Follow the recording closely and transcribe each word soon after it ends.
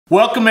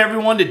Welcome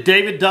everyone to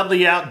David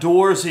Dudley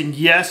Outdoors, and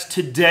yes,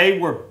 today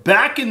we're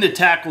back in the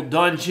tackle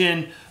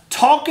dungeon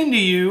talking to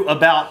you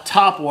about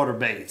topwater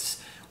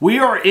baits. We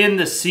are in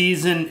the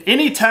season.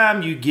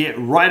 Anytime you get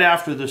right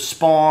after the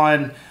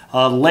spawn,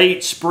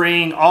 late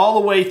spring, all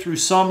the way through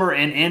summer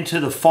and into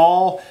the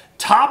fall,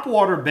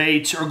 topwater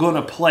baits are going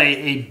to play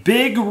a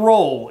big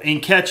role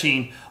in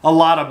catching a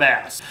lot of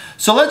bass.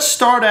 So let's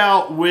start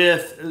out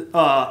with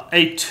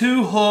a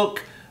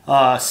 2-hook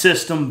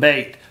system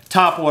bait,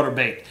 topwater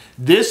bait.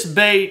 This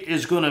bait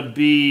is going to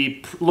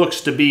be, looks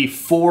to be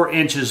 4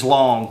 inches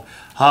long.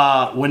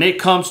 When it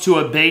comes to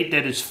a bait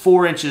that is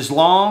 4 inches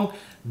long,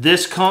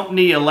 this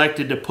company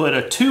elected to put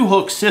a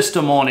 2-hook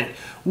system on it,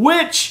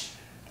 which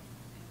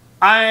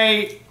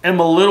I am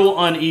a little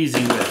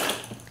uneasy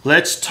with.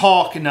 Let's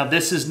talk, now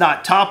this is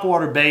not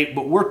topwater bait,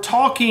 but we're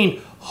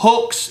talking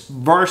hooks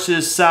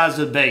versus size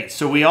of bait.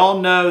 So we all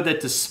know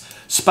that the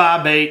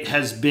spy bait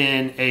has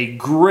been a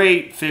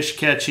great fish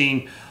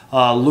catching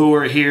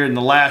lure here in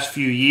the last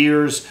few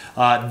years.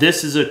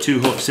 This is a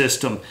 2-hook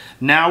system.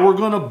 Now we're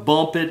going to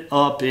bump it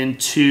up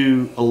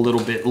into a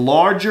little bit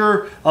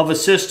larger of a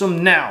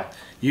system. Now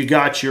you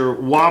got your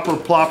whopper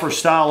plopper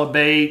style of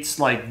baits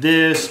like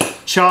this,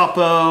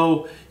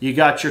 Chopo. You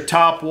got your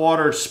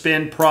topwater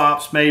spin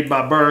props made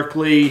by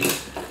Berkeley,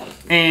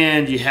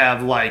 and you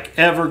have like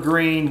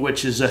Evergreen,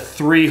 which is a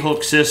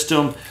 3-hook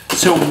system.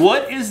 So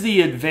what is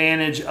the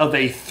advantage of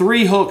a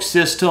 3-hook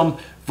system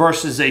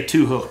versus a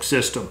 2-hook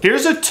system?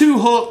 Here's a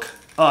 2-hook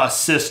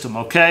system,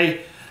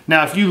 okay?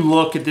 Now, if you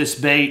look at this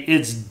bait,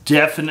 it's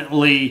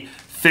definitely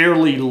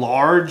fairly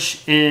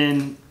large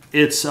in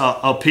its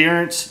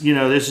appearance. You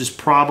know, this is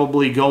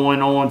probably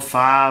going on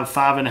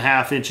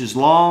 5.5 inches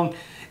long.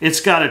 It's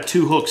got a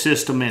 2-hook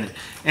system in it.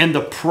 And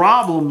the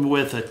problem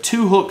with a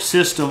 2-hook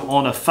system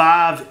on a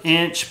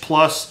 5-inch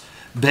plus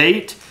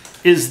bait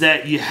is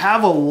that you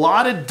have a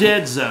lot of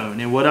dead zone.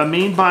 And what I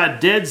mean by a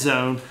dead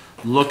zone,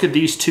 look at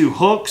these 2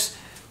 hooks.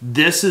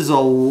 This is a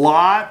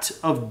lot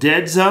of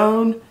dead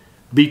zone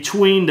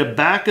between the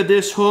back of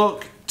this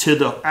hook to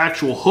the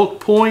actual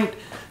hook point.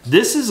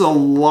 This is a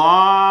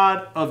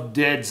lot of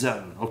dead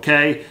zone,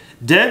 okay?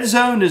 Dead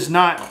zone is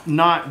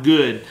not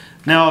good.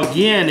 Now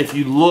again, if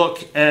you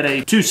look at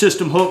a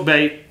 2-system hook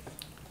bait,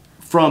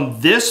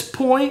 from this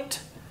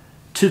point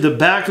to the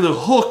back of the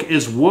hook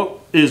is what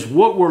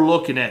we're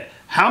looking at.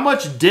 How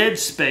much dead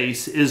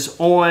space is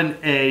on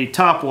a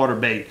topwater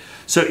bait?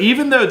 So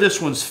even though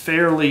this one's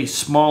fairly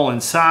small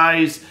in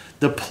size,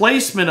 the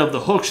placement of the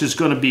hooks is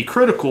going to be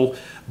critical,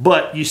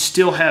 but you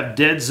still have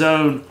dead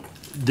zone.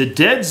 The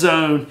dead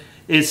zone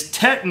is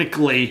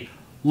technically,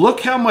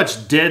 look how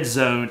much dead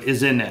zone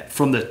is in that.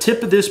 From the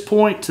tip of this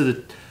point to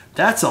the,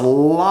 that's a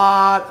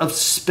lot of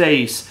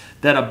space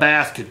that a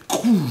bass could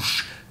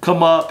whoosh,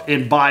 come up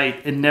and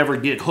bite and never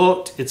get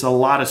hooked. It's a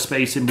lot of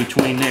space in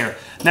between there.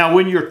 Now,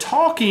 when you're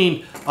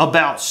talking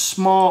about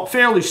small,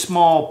 fairly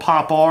small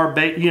pop-R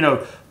bait, you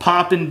know,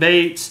 popping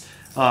baits,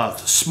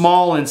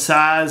 small in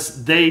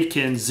size, they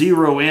can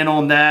zero in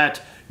on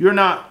that. You're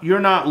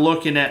not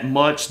looking at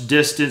much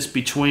distance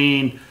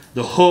between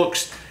the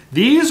hooks.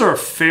 These are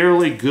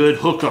fairly good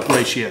hookup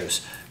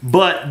ratios,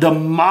 but the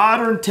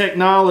modern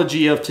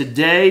technology of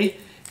today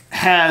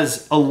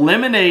has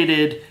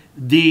eliminated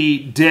the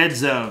dead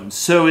zone.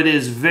 So it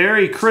is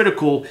very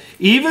critical,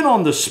 even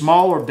on the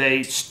smaller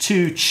baits,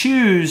 to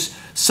choose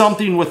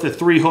something with a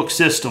 3-hook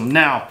system.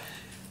 Now,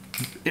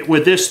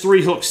 with this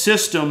 3-hook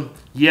system,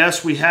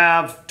 yes, we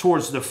have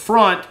towards the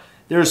front,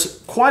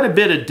 there's quite a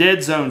bit of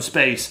dead zone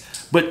space,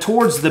 but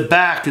towards the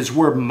back is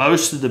where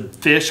most of the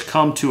fish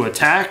come to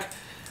attack.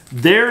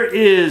 There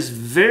is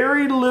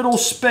very little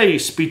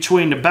space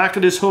between the back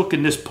of this hook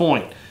and this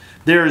point.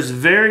 There is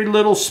very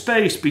little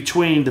space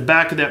between the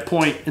back of that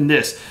point and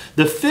this.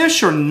 The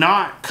fish are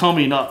not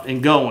coming up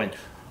and going,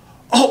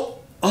 oh,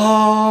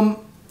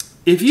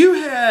 if you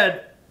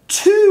had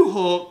 2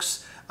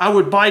 hooks, I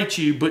would bite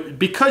you, but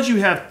because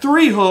you have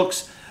 3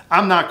 hooks,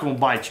 I'm not going to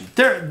bite you.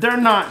 They're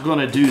not going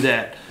to do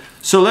that.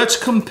 So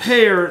let's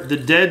compare the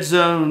dead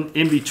zone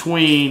in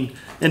between,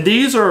 and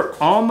these are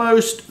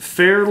almost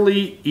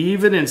fairly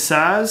even in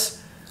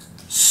size.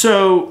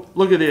 So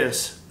look at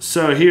this.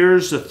 So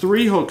here's a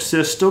 3-hook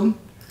system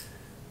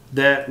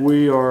that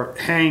we are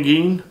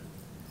hanging,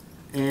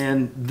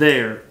 and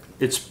there.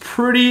 It's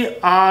pretty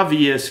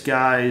obvious,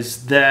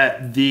 guys,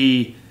 that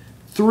the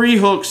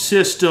 3-hook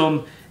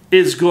system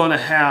is going to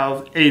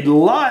have a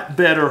lot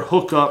better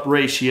hookup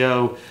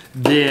ratio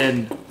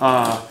than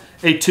a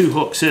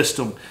 2-hook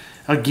system.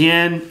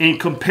 Again,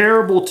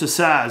 incomparable to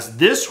size.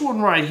 This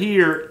one right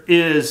here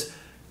is,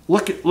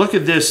 look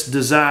at this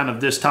design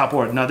of this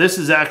topwater. Now this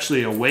is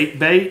actually a weight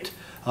bait.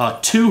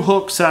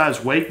 2-hook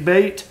size weight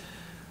bait.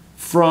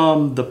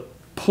 From the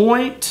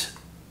point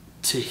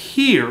to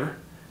here,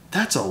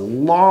 that's a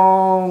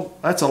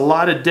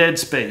lot of dead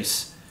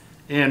space.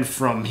 And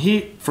from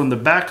the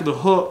back of the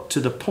hook to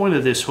the point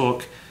of this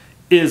hook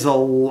is a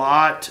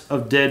lot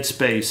of dead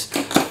space.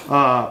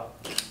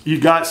 You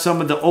got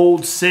some of the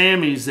old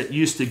Sammies that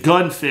used to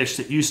gunfish,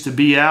 that used to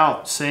be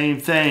out, same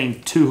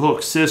thing,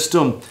 2-hook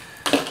system.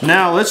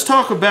 Now let's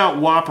talk about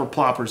whopper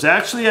ploppers.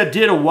 Actually, I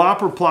did a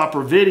whopper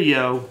plopper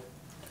video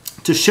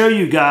to show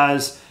you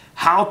guys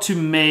how to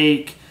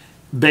make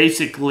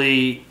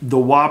basically the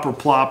whopper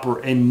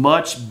plopper a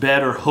much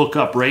better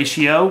hookup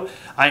ratio.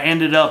 I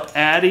ended up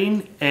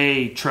adding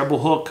a treble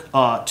hook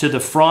to the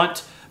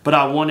front, but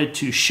I wanted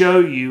to show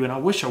you, and I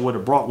wish I would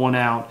have brought one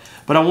out,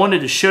 but I wanted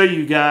to show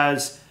you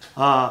guys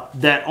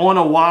that on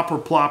a whopper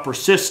plopper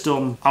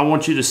system, I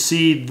want you to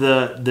see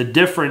the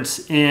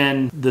difference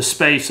in the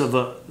space of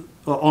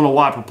on a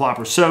whopper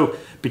plopper. So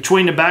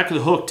between the back of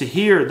the hook to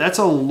here, that's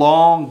a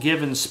long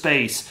given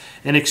space,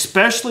 and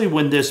especially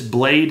when this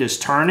blade is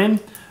turning.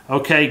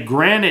 Okay,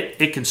 granted,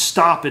 it can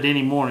stop at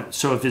any moment.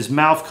 So if his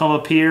mouth come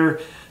up here,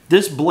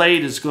 this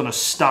blade is going to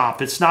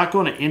stop. It's not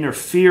going to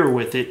interfere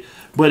with it,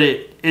 but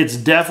it's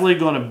definitely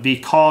going to be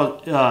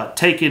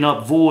taking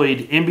up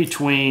void in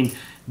between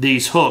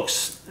these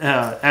hooks,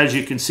 as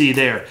you can see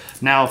there.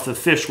 Now, if the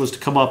fish was to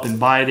come up and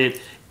bite it,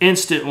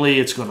 instantly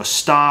it's going to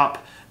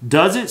stop.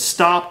 Does it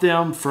stop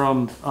them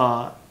from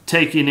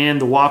taking in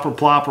the whopper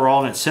plopper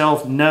on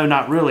itself? No,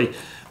 not really.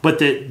 But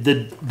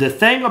the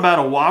thing about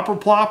a whopper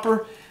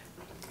plopper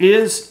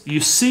is,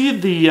 you see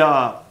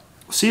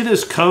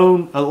this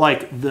cone,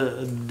 like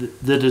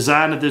the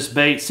design of this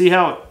bait. See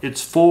how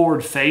it's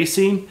forward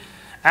facing?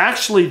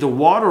 Actually, the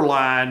water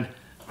line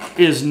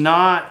is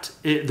not.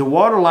 The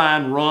water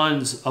line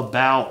runs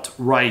about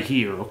right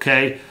here.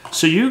 Okay,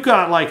 so you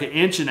got like 1.5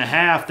 inches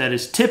that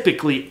is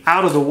typically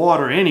out of the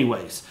water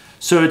anyways.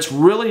 So it's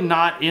really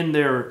not in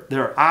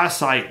their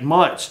eyesight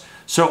much.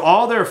 So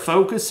all they're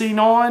focusing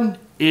on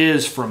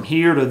is from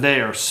here to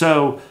there.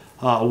 So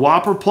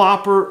whopper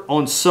plopper,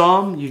 on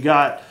some, you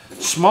got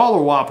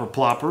smaller whopper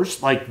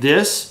ploppers like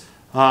this.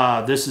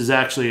 This is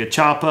actually a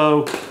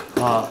Chapo.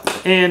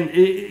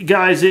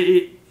 Guys,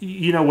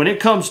 you know, when it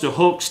comes to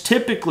hooks,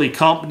 typically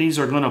companies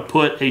are going to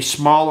put a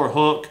smaller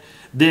hook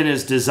than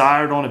is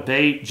desired on a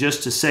bait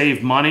just to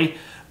save money.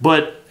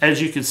 But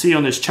as you can see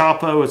on this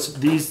Chapo,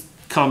 these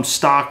come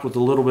stock with a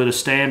little bit of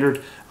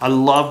standard. I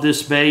love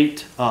this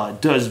bait.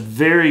 It does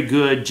very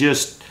good.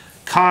 Just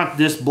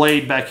this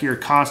blade back here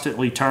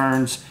constantly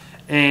turns.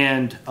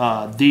 And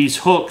these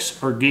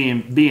hooks are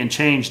being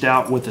changed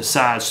out with a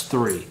size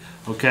 3.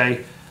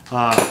 Okay,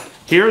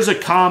 here's a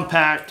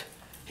compact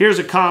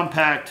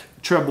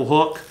treble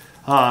hook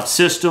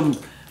system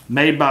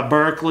made by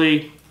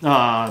Berkeley.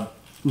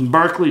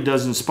 Berkeley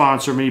doesn't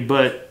sponsor me,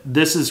 but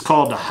this is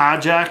called the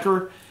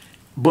Hijacker.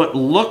 But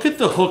look at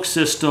the hook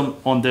system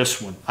on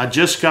this one. I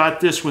just got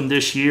this one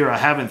this year. I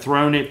haven't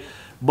thrown it,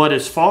 but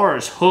as far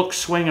as hooks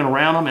swinging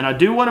around them, and I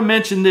do want to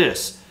mention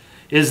this,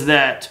 is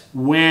that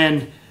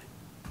when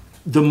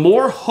the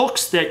more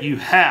hooks that you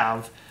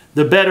have,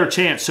 the better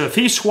chance. So if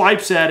he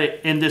swipes at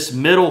it and this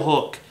middle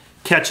hook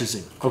catches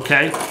him,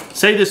 okay?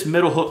 Say this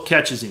middle hook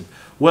catches him.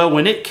 Well,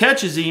 when it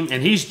catches him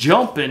and he's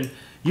jumping,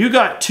 you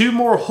got 2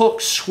 more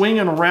hooks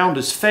swinging around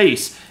his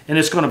face, and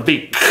it's going to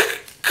be.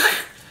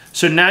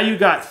 So now you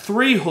got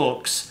 3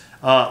 hooks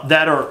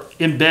that are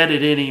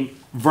embedded in him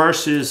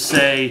versus,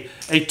 say,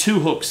 a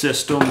 2-hook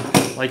system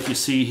like you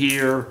see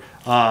here.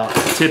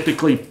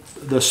 Typically,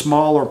 the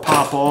smaller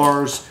pop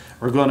R's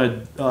are going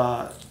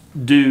to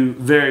do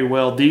very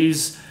well.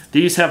 These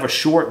have a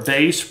short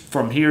base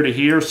from here to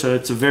here, so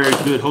it's a very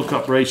good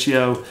hookup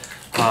ratio.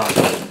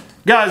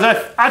 Guys,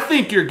 I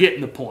think you're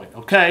getting the point,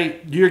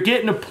 okay? You're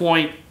getting the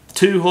point.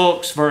 2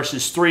 hooks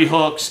versus 3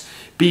 hooks.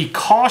 Be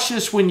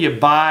cautious when you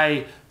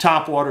buy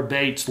topwater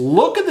baits.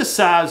 Look at the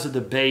size of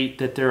the bait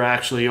that they're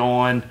actually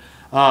on.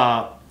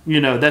 You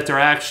know, that you're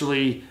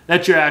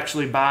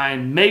actually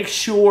buying. Make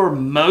sure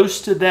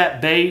most of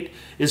that bait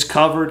is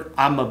covered.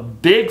 I'm a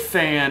big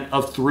fan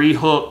of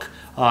 3-hook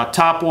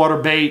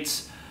topwater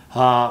baits.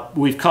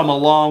 We've come a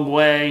long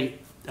way.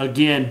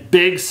 Again,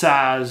 big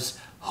size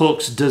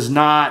hooks does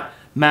not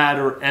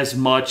matter as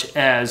much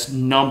as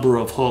number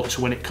of hooks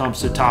when it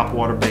comes to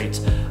topwater baits.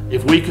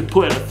 If we could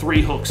put a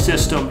 3-hook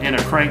system in a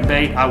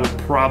crankbait, I would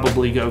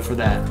probably go for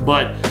that.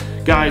 But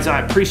guys,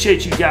 I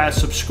appreciate you guys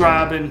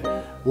subscribing,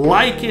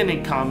 liking,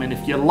 and comment.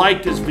 If you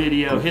like this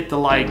video, hit the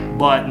like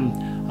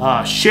button,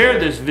 share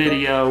this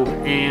video,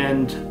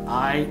 and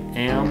I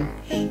am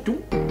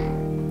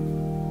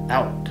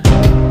out.